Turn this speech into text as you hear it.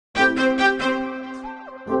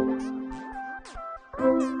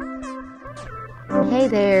Hey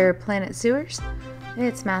there, Planet Sewers.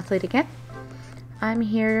 It's Mathletee again. I'm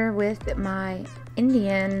here with my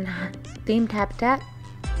Indian themed habitat.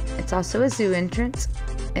 It's also a zoo entrance.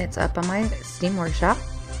 It's up on my Steam Workshop.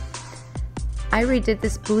 I redid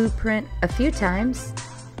this blueprint a few times.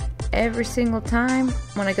 Every single time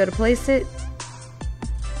when I go to place it,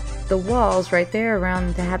 the walls right there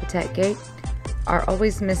around the habitat gate are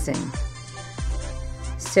always missing.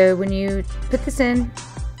 So when you put this in,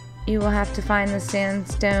 you will have to find the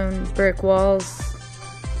sandstone brick walls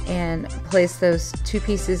and place those two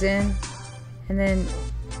pieces in, and then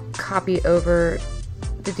copy over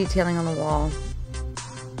the detailing on the wall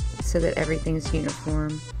so that everything's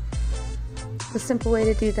uniform. The simple way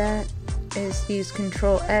to do that is to use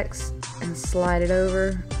Control X and slide it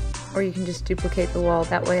over, or you can just duplicate the wall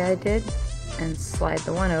that way I did and slide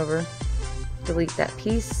the one over, delete that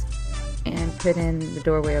piece, and put in the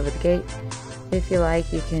doorway over the gate. If you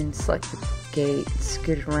like, you can select the gate,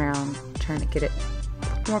 scoot it around, trying to get it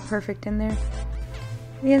more perfect in there.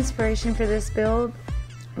 The inspiration for this build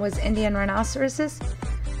was Indian rhinoceroses,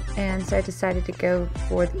 and so I decided to go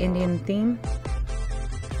for the Indian theme.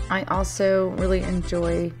 I also really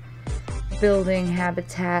enjoy building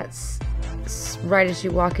habitats right as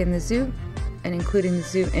you walk in the zoo, and including the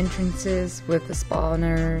zoo entrances with the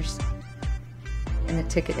spawners and the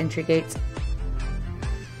ticket entry gates.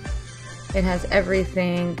 It has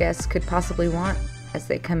everything guests could possibly want as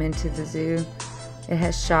they come into the zoo. It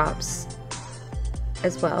has shops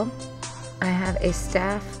as well. I have a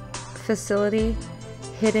staff facility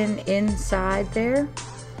hidden inside there.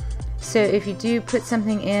 So if you do put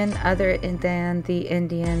something in other than the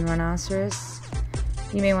Indian rhinoceros,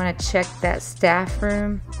 you may want to check that staff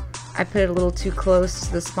room. I put it a little too close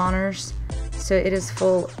to the spawners, so it is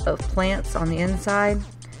full of plants on the inside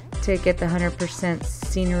to get the 100%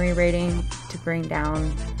 scenery rating to bring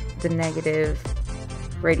down the negative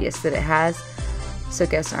radius that it has, so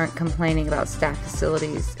guests aren't complaining about staff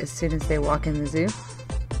facilities as soon as they walk in the zoo.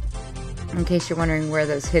 In case you're wondering where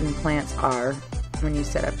those hidden plants are when you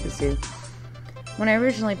set up the zoo. When I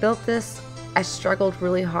originally built this, I struggled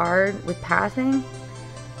really hard with pathing.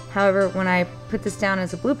 However, when I put this down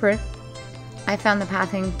as a blueprint, I found the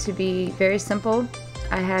pathing to be very simple.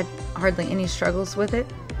 I had hardly any struggles with it.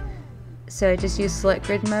 So I just used select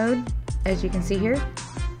grid mode, as you can see here,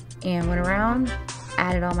 and went around,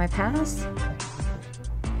 added all my paths.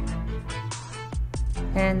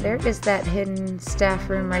 And there is that hidden staff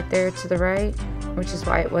room right there to the right, which is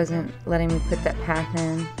why it wasn't letting me put that path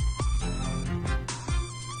in.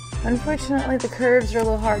 Unfortunately, the curves are a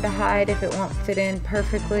little hard to hide if it won't fit in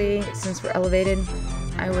perfectly since we're elevated.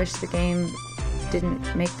 I wish the game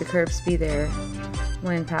didn't make the curves be there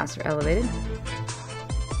when paths are elevated.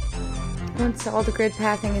 Once all the grid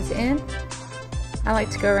pathing is in, I like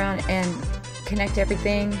to go around and connect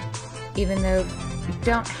everything, even though you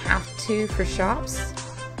don't have to for shops.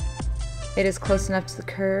 It is close enough to the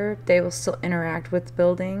curb, they will still interact with the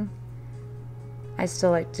building. I still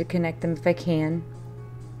like to connect them if I can.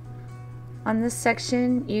 On this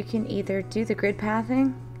section, you can either do the grid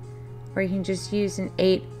pathing, or you can just use an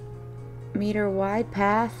 8-meter wide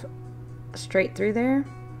path straight through there.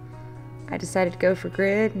 I decided to go for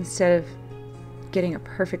grid instead of getting a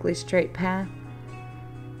perfectly straight path,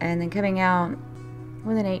 and then coming out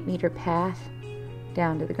with an 8-meter path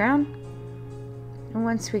down to the ground. And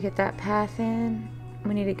once we get that path in,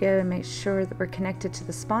 we need to go and make sure that we're connected to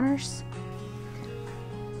the spawners.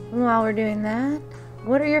 And while we're doing that,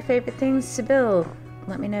 what are your favorite things to build?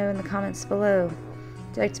 Let me know in the comments below. Do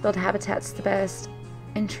you like to build habitats the best?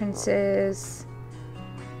 Entrances?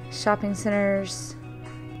 Shopping centers?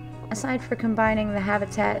 Aside from combining the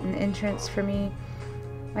habitat and entrance for me,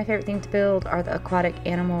 my favorite thing to build are the aquatic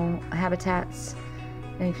animal habitats.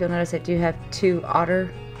 And if you'll notice, I do have 2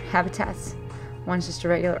 otter habitats. One's just a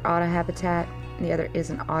regular otter habitat, and the other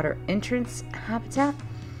is an otter entrance habitat,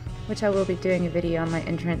 which I will be doing a video on my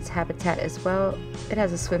entrance habitat as well. It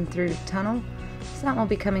has a swim through tunnel, so that will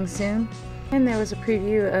be coming soon. And there was a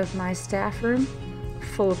preview of my staff room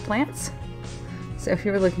full of plants. So if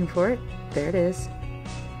you were looking for it, there it is.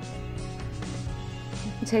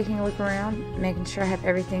 Taking a look around, making sure I have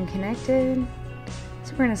everything connected.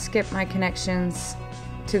 So we're going to skip my connections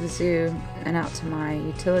to the zoo and out to my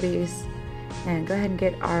utilities and go ahead and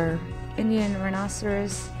get our Indian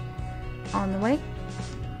rhinoceros on the way.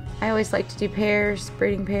 I always like to do pairs,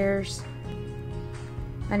 breeding pairs.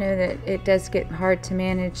 I know that it does get hard to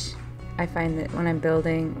manage. I find that when I'm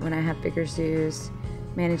building, when I have bigger zoos,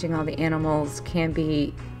 managing all the animals can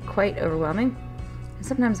be quite overwhelming. And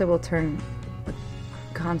sometimes I will turn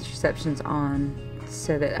contraceptions on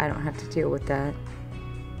so that I don't have to deal with that.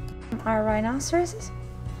 Our rhinoceroses.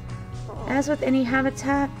 As with any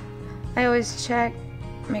habitat, I always check,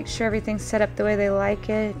 make sure everything's set up the way they like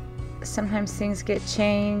it. Sometimes things get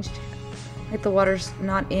changed, like the water's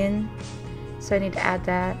not in, so I need to add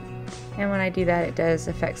that. And when I do that, it does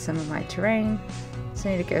affect some of my terrain, so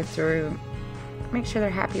I need to go through, make sure they're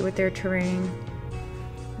happy with their terrain,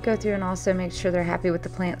 go through and also make sure they're happy with the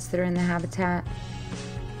plants that are in the habitat.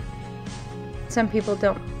 Some people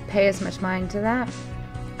don't pay as much mind to that.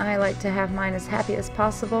 I like to have mine as happy as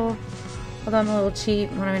possible, although I'm a little cheap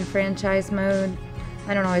when I'm in franchise mode.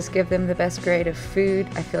 I don't always give them the best grade of food.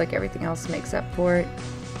 I feel like everything else makes up for it.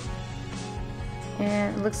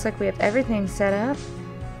 And it looks like we have everything set up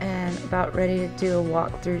and about ready to do a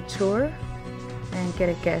walkthrough tour and get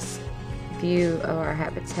a guest view of our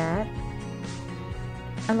habitat.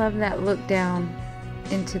 I love that look down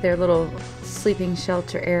into their little sleeping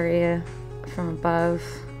shelter area from above.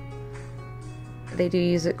 They do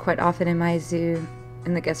use it quite often in my zoo,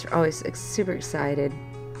 and the guests are always super excited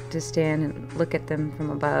to stand and look at them from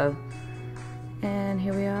above. And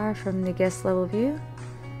here we are from the guest level view.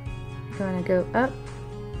 We're going to go up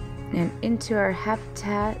and into our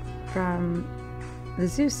habitat from the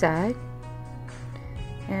zoo side.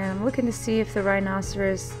 And I'm looking to see if the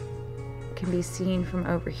rhinoceros can be seen from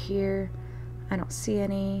over here. I don't see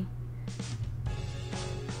any.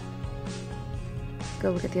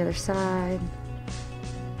 Go look at the other side.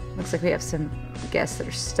 Looks like we have some guests that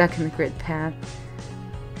are stuck in the grid path.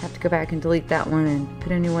 Have to go back and delete that one and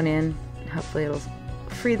put a new one in. Hopefully it'll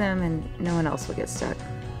free them and no one else will get stuck.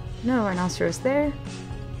 No rhinoceros there.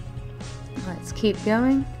 Let's keep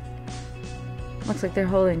going. Looks like they're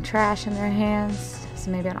holding trash in their hands,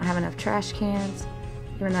 so maybe I don't have enough trash cans,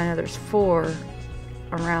 even though I know there's 4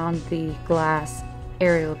 around the glass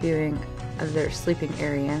aerial viewing of their sleeping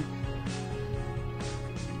area.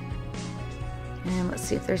 And let's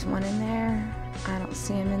see if there's one in there. I don't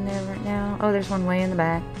see him in there right now. Oh, there's one way in the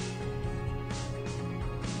back.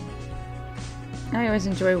 I always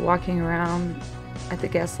enjoy walking around at the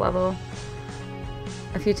guest level.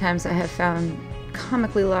 A few times I have found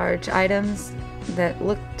comically large items that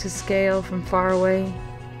look to scale from far away,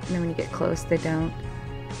 and then when you get close they don't.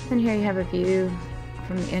 And here you have a view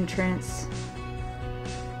from the entrance.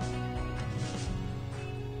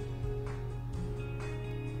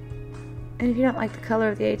 And if you don't like the color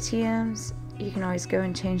of the ATMs, you can always go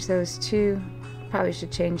and change those too. Probably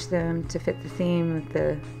should change them to fit the theme of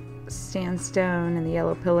the sandstone and the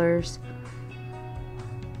yellow pillars.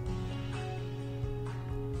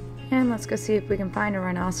 And let's go see if we can find a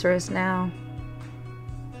rhinoceros now.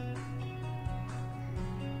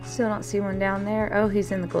 Still don't see one down there. Oh,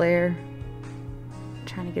 he's in the glare. I'm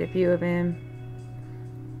trying to get a view of him.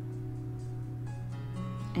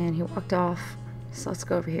 And he walked off. So let's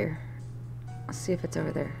go over here. Let's see if it's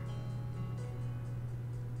over there.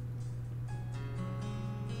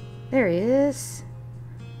 There he is.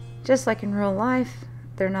 Just like in real life,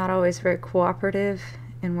 they're not always very cooperative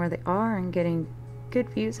in where they are and getting good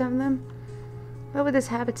views of them. But with this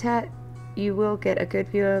habitat, you will get a good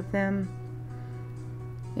view of them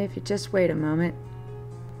if you just wait a moment.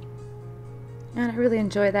 And I really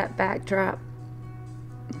enjoy that backdrop,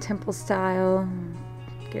 temple style.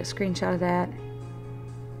 Get a screenshot of that.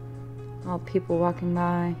 All people walking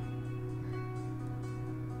by.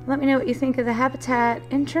 Let me know what you think of the habitat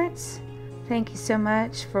entrance. Thank you so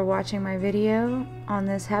much for watching my video on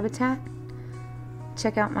this habitat.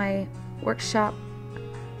 Check out my workshop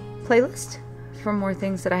playlist for more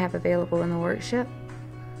things that I have available in the workshop.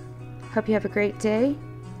 Hope you have a great day,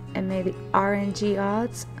 and may the RNG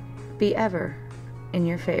odds be ever in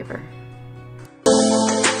your favor.